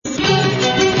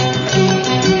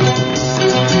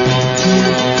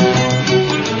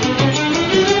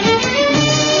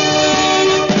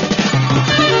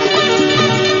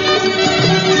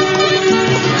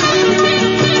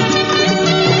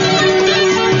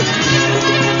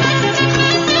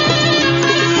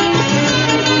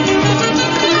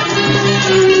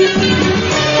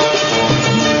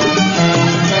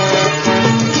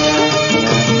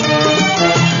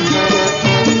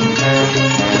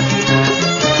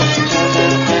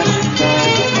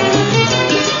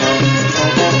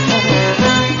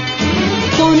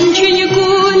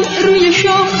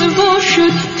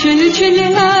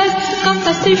چلچله از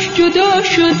قفسش جدا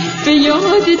شد، به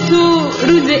یاد تو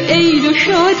روز عید و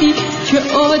شادی که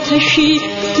آتشی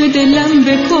تو دلم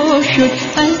به پا شد.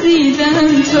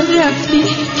 عزیزم تو رفتی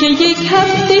که یک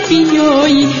هفته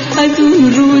بیایی، از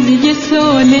اون روز یه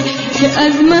ساله که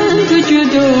از من تو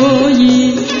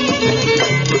جدایی.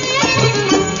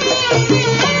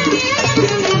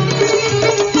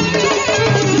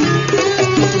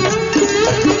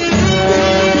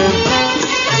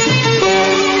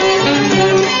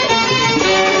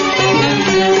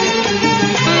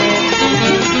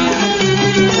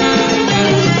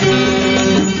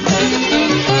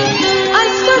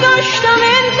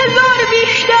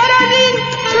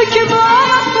 که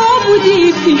باوفا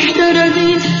بودی پیشتر از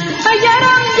این،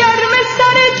 اگرم گرم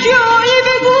سر جایی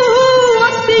بگو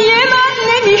واسه من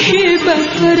نمیشه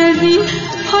بهتر از این.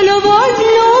 حالا باز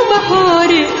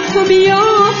نوبهاره تو بیا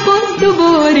باز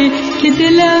دوباره که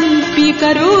دلم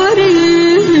بیقراره.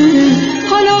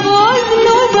 حالا باز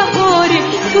نوبهاره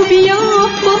تو بیا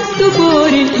باز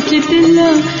دوباره که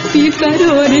دلم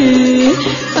بیقراره.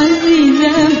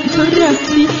 عزیزم تو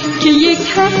رفتی که یک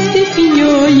هفته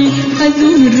بیایی، از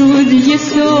اون روز یه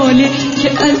ساله که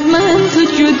از من تو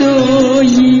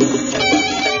جدایی.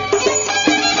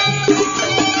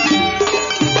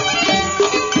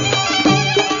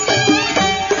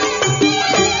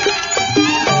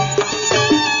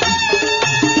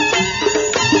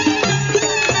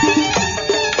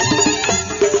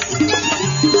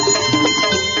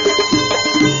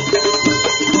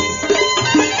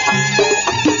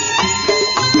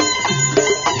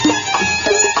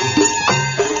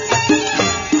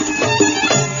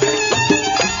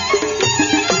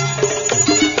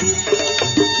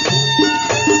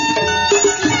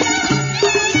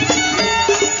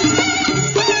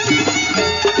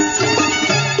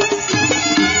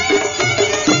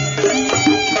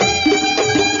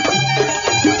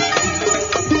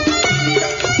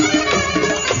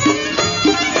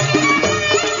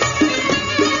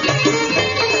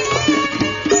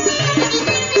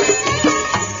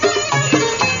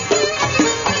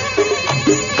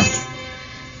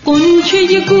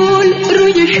 قنچه گل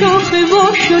روی شاخه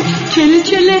وا شد،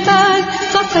 چلچله از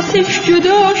قفسش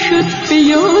جدا شد، به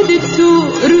یاد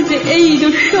تو روز عید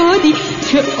و شادی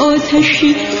که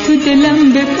آتشی تو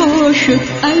دلم به پا شد.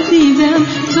 عزیزم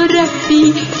تو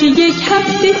رفتی که یک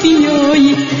هفته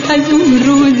بیایی، از اون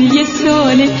روز یه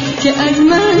ساله که از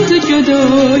من تو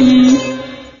جدایی.